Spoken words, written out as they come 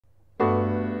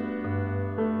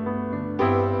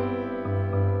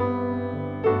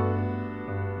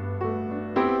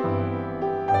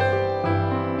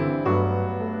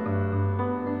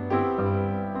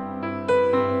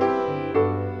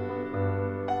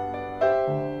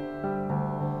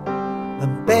My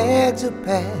bags are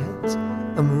packed,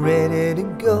 I'm ready to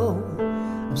go.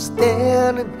 I'm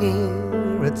standing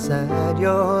here outside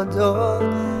your door.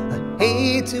 I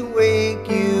hate to wake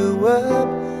you up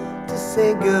to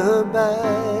say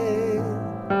goodbye,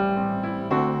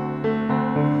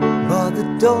 but the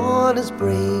dawn is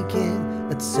breaking,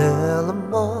 it's early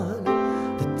morning.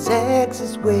 The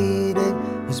taxi's waiting,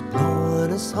 he's blowing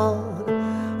his horn.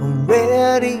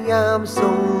 Already I'm so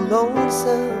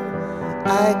lonesome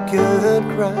I could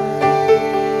cry.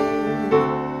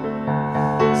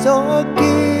 So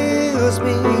kiss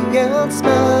me and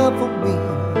smile for me.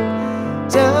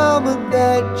 Tell me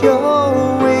that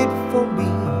you'll wait for me.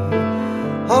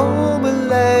 Hold me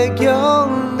like you'll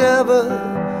never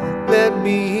let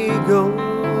me go.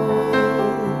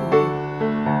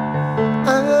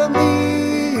 I'm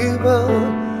leaving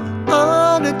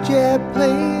on a jet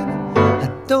plane. I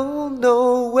don't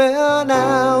know when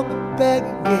I'll be back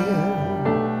again.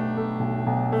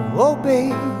 Oh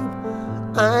babe,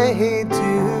 I hate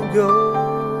to go.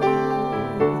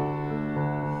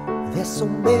 There's so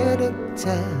many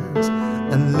times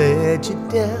I let you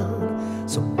down,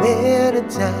 so many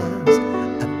times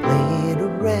I played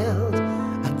around.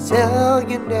 I tell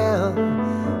you now,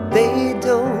 they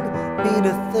don't mean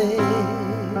a thing.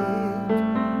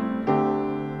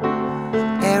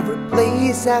 Every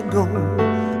place I go,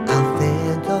 I'll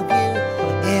think of you.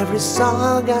 Every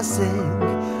song I sing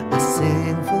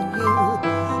for you.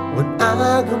 When I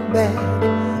come back,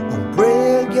 I'll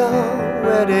bring your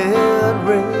wedding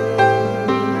ring.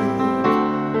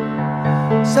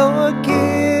 So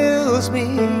kiss me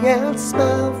and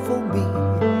smile for me.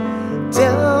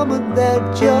 Tell me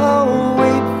that you'll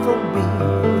wait for me.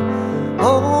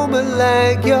 Hold me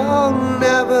like you'll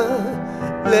never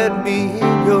let me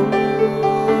go.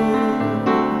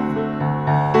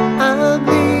 I'm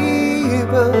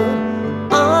leaving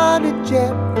on a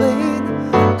jet plane.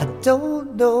 I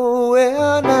don't know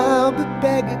when I'll be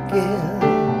back again.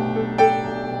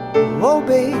 Oh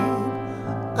babe,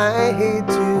 I hate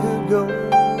to go.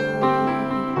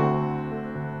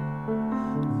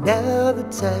 Now the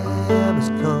time has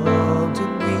come to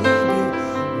leave you.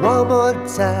 One more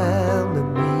time, let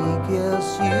me kiss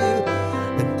you.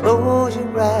 Then close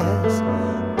your eyes,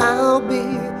 I'll be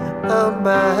on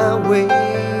my way.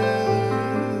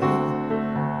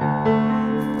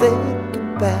 Think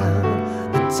about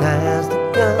the times to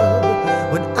come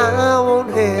when I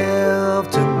won't have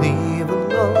to leave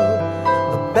alone.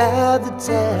 About the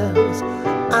times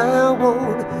I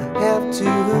won't have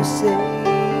to say.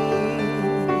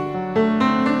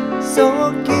 So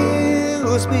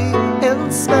kiss me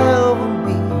and smile for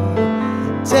me.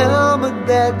 Tell me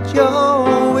that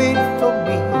you'll wait for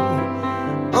me.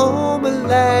 Hold me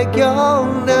like you'll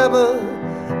never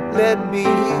let me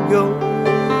go.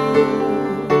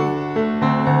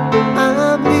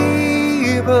 I'm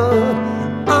leaving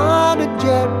on a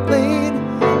jet plane.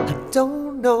 I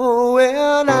don't know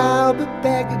when I'll be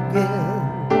back again.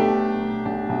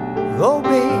 Oh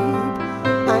babe,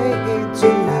 I hate to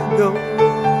go.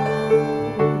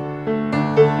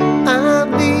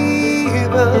 I'm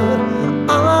leaving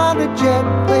on a jet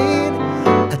plane.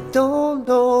 I don't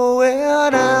know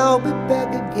when I'll be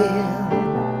back again.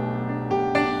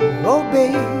 Oh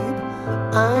babe,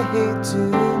 I hate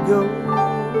to go.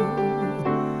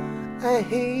 I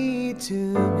hate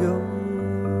to go.